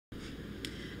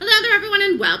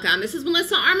and welcome. This is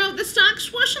Melissa Armo with the Stock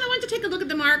Swoosh, and I want to take a look at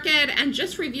the market and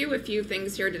just review a few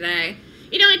things here today.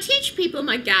 You know, I teach people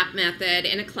my gap method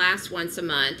in a class once a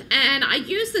month, and I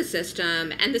use the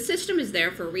system, and the system is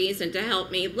there for a reason to help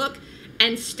me look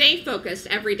and stay focused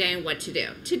every day on what to do.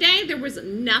 Today, there was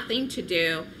nothing to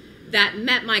do that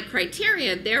met my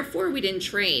criteria, therefore we didn't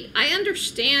trade. I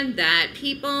understand that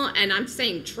people, and I'm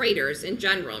saying traders in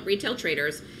general, retail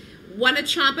traders, want to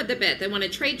chomp at the bit. They want to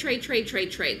trade.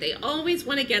 They always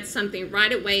want to get something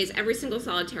right away every single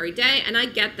solitary day, and I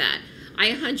get that.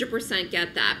 I 100%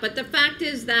 get that. But the fact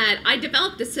is that I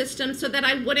developed a system so that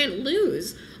I wouldn't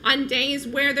lose on days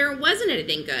where there wasn't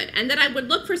anything good, and that I would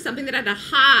look for something that had a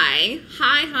high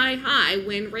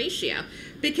win ratio.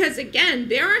 Because again,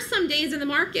 there are some days in the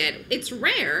market, it's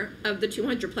rare of the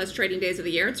 200 plus trading days of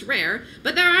the year, it's rare,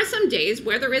 but there are some days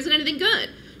where there isn't anything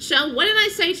good. So what did I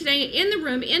say today in the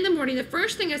room in the morning? The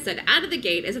first thing I said out of the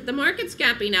gate is that the market's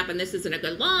gapping up and this isn't a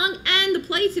good long, and the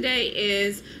play today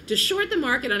is to short the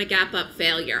market on a gap up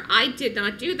failure. I did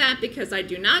not do that because I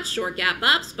do not short gap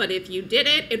ups, but if you did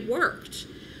it, it worked.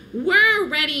 We're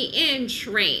already in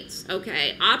trades,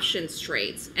 okay, options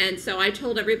trades, and so I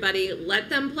told everybody, let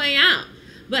them play out.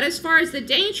 But as far as the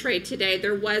day trade today,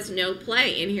 there was no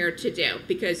play in here to do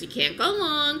because you can't go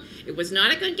long. It was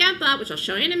not a good gap up, which I'll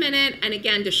show you in a minute. And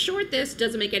again, to short this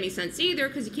doesn't make any sense either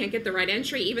because you can't get the right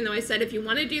entry, even though I said if you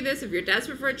want to do this, if you're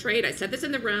desperate for a trade, I said this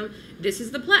in the room, this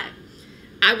is the play.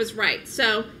 I was right.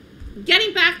 So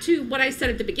getting back to what I said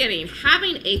at the beginning,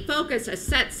 having a focus, a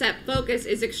set focus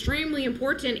is extremely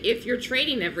important if you're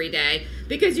trading every day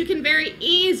because you can very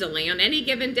easily on any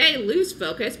given day lose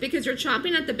focus because you're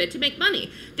chomping at the bit to make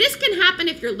money. This can happen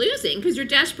if you're losing because you're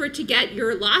desperate to get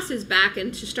your losses back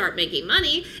and to start making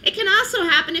money. It can also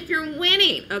happen if you're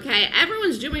winning, okay?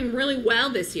 Everyone's doing really well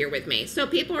this year with me, so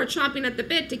people are chomping at the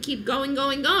bit to keep going.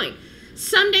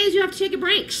 Some days you have to take a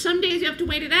break. Some days you have to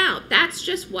wait it out. That's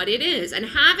just what it is. And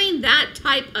having that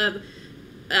type of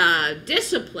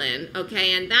discipline,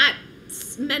 okay, and that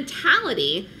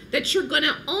mentality that you're going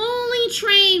to only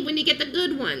trade when you get the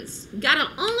good ones. Got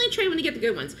to only trade when you get the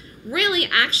good ones. Really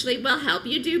actually will help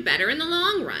you do better in the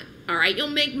long run. All right, you'll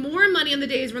make more money on the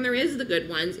days when there is the good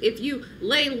ones if you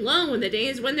lay low in the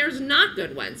days when there's not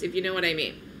good ones, if you know what I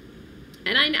mean.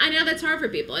 And I know that's hard for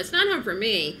people. It's not hard for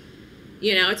me.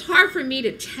 You know, it's hard for me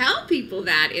to tell people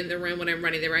that in the room when I'm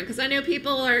running the room because I know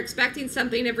people are expecting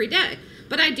something every day.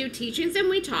 But I do teachings and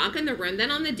we talk in the room then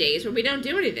on the days when we don't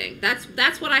do anything.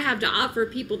 That's what I have to offer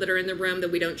people that are in the room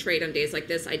that we don't trade on days like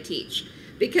this. I teach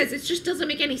because it just doesn't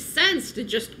make any sense to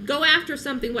just go after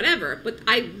something, whatever. But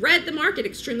I read the market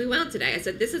extremely well today. I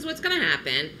said, this is what's going to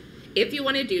happen if you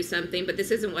want to do something, but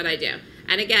this isn't what I do.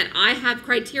 And again, I have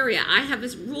criteria. I have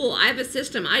this rule. I have a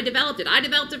system. I developed it. I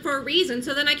developed it for a reason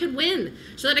so that I could win,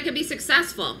 so that I could be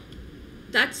successful.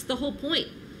 That's the whole point,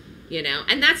 you know,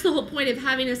 and that's the whole point of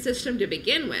having a system to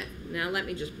begin with. Now, let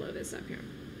me just blow this up here.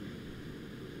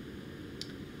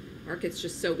 Market's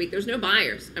just so weak. There's no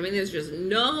buyers. I mean, there's just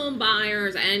no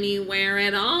buyers anywhere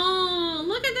at all.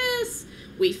 Look at this.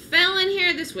 We fell in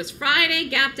here. This was Friday.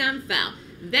 Gap down, fell.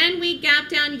 Then we gapped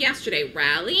down yesterday,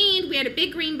 rallied, we had a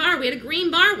big green bar, we had a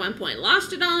green bar at one point,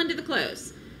 lost it all into the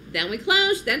close. Then we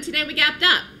closed, then today we gapped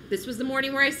up. This was the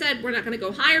morning where I said we're not going to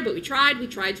go higher, but we tried,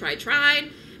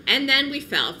 and then we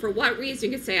fell. For what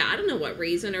reason? You could say, I don't know what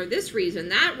reason, or this reason,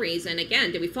 that reason.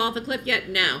 Again, did we fall off a cliff yet?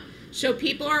 No. So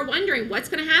people are wondering, what's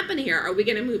going to happen here? Are we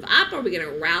going to move up? Are we going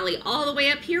to rally all the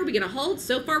way up here? Are we going to hold?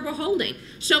 So far, we're holding.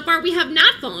 So far, we have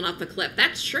not fallen off a cliff.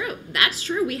 That's true. That's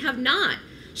true. We have not.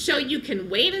 So you can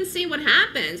wait and see what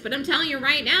happens. But I'm telling you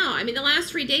right now, I mean, the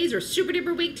last 3 days are super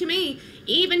duper weak to me.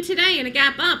 Even today in a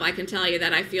gap up, I can tell you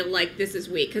that I feel like this is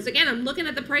weak. Because again, I'm looking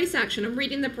at the price action. I'm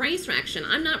reading the price action.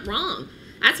 I'm not wrong.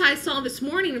 That's how I saw this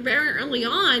morning very early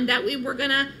on that we were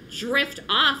going to drift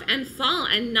off and fall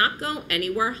and not go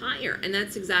anywhere higher. And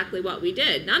that's exactly what we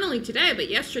did. Not only today, but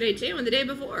yesterday too and the day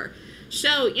before.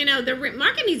 So, you know, the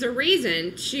market needs a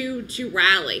reason to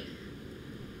rally.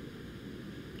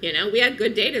 You know, we had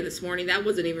good data this morning. That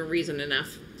wasn't even reason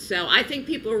enough. So I think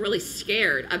people are really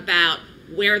scared about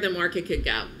where the market could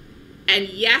go. And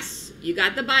yes, you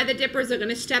got the buy the dippers. They're going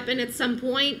to step in at some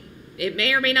point. It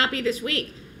may or may not be this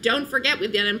week. Don't forget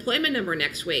with the unemployment number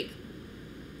next week.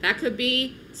 That could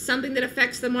be something that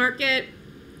affects the market.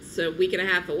 It's a week and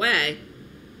a half away.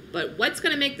 But what's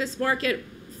going to make this market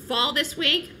fall this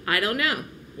week? I don't know.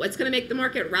 What's going to make the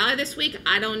market rally this week?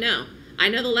 I don't know. I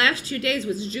know the last 2 days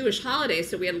was Jewish holiday,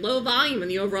 so we had low volume in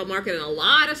the overall market and a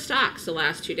lot of stocks the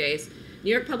last 2 days. New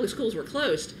York public schools were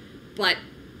closed, but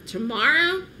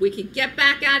Tomorrow, we could get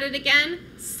back at it again.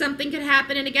 Something could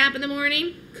happen in a gap in the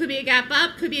morning. Could be a gap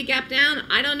up, could be a gap down.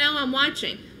 I don't know, I'm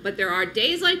watching. But there are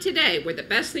days like today where the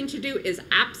best thing to do is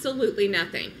absolutely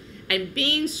nothing. And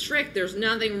being strict, there's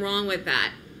nothing wrong with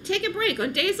that. Take a break.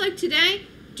 On days like today,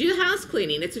 do house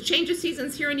cleaning. It's a change of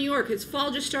seasons here in New York. It's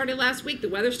fall just started last week. The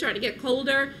weather's starting to get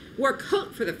colder. Wore a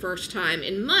coat for the first time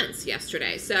in months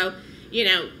yesterday. So, you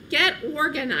know, get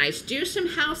organized. Do some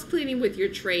house cleaning with your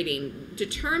trading.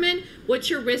 Determine what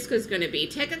your risk is going to be.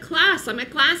 Take a class. I'm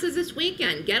at classes this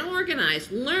weekend. Get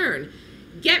organized. Learn.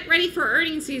 Get ready for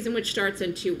earnings season, which starts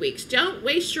in 2 weeks. Don't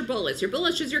waste your bullets. Your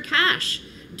bullets is your cash.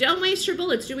 Don't waste your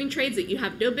bullets doing trades that you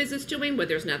have no business doing where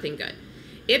there's nothing good.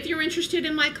 If you're interested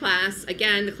in my class,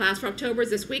 again, the class for October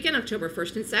is this weekend, October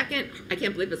 1st and 2nd. I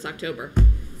can't believe it's October.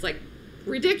 It's like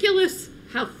ridiculous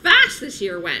how fast this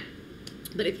year went.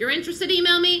 But if you're interested,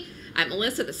 email me at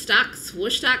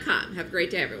melissa@thestockswoosh.com. Have a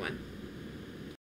great day, everyone.